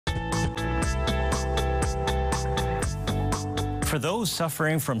For those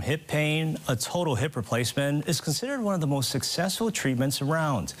suffering from hip pain, a total hip replacement is considered one of the most successful treatments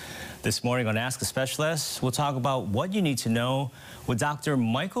around. This morning on Ask a Specialist, we'll talk about what you need to know with Dr.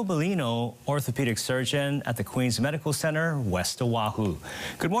 Michael Bellino, orthopedic surgeon at the Queens Medical Center, West Oahu.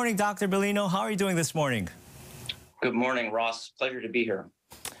 Good morning, Dr. Bellino. How are you doing this morning? Good morning, Ross. Pleasure to be here.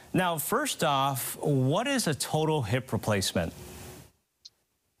 Now, first off, what is a total hip replacement?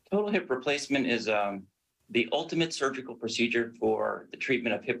 Total hip replacement is the ultimate surgical procedure for the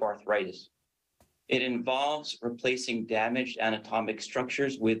treatment of hip arthritis. It involves replacing damaged anatomic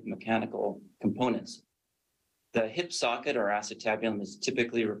structures with mechanical components. The hip socket or acetabulum is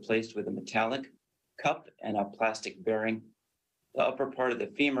typically replaced with a metallic cup and a plastic bearing. The upper part of the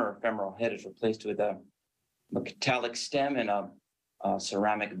femur or femoral head is replaced with a metallic stem and a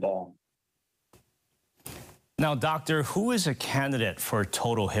ceramic ball. Now, doctor, who is a candidate for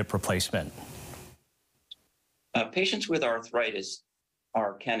total hip replacement? Patients with arthritis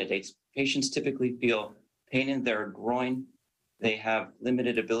are candidates. Patients typically feel pain in their groin. They have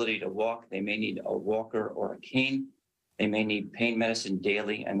limited ability to walk. They may need a walker or a cane. They may need pain medicine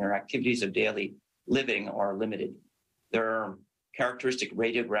daily, and their activities of daily living are limited. There are characteristic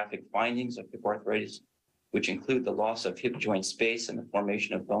radiographic findings of hip arthritis, which include the loss of hip joint space and the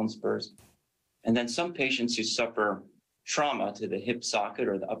formation of bone spurs. And then some patients who suffer trauma to the hip socket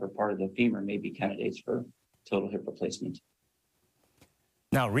or the upper part of the femur may be candidates for total hip replacement.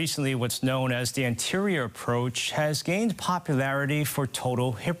 Now, recently, what's known as the anterior approach has gained popularity for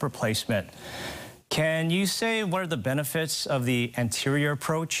total hip replacement. Can you say what are the benefits of the anterior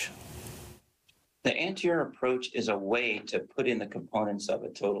approach? The anterior approach is a way to put in the components of a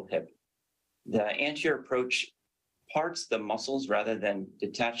total hip. The anterior approach parts the muscles rather than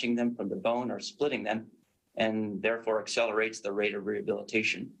detaching them from the bone or splitting them, and therefore accelerates the rate of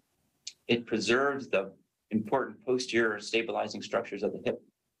rehabilitation. It preserves the important posterior stabilizing structures of the hip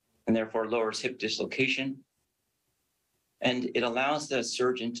and therefore lowers hip dislocation. And it allows the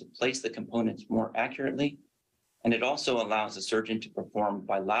surgeon to place the components more accurately. And it also allows the surgeon to perform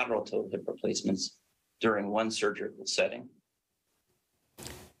bilateral total hip replacements during one surgical setting.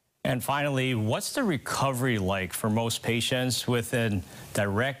 And finally, what's the recovery like for most patients with a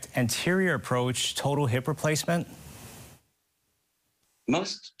direct anterior approach total hip replacement?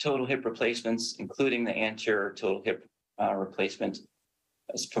 Most total hip replacements, including the anterior total hip replacement,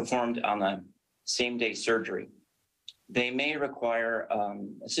 is performed on a same-day surgery. They may require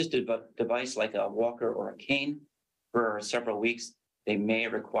assisted device like a walker or a cane for several weeks. They may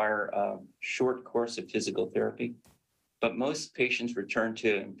require a short course of physical therapy, but most patients return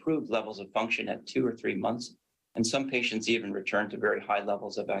to improved levels of function at 2 or 3 months, and some patients even return to very high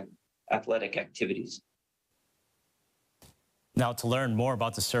levels of athletic activities. Now, to learn more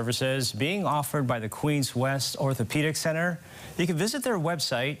about the services being offered by the Queens West Orthopedic Center, you can visit their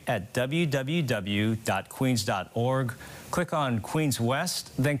website at www.queens.org. Click on Queens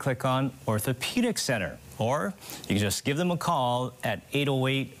West, then click on Orthopedic Center. Or you can just give them a call at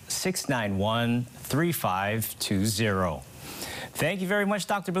 808-691-3520. Thank you very much,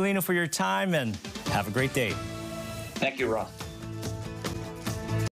 Dr. Bellino, for your time, and have a great day. Thank you, Ross.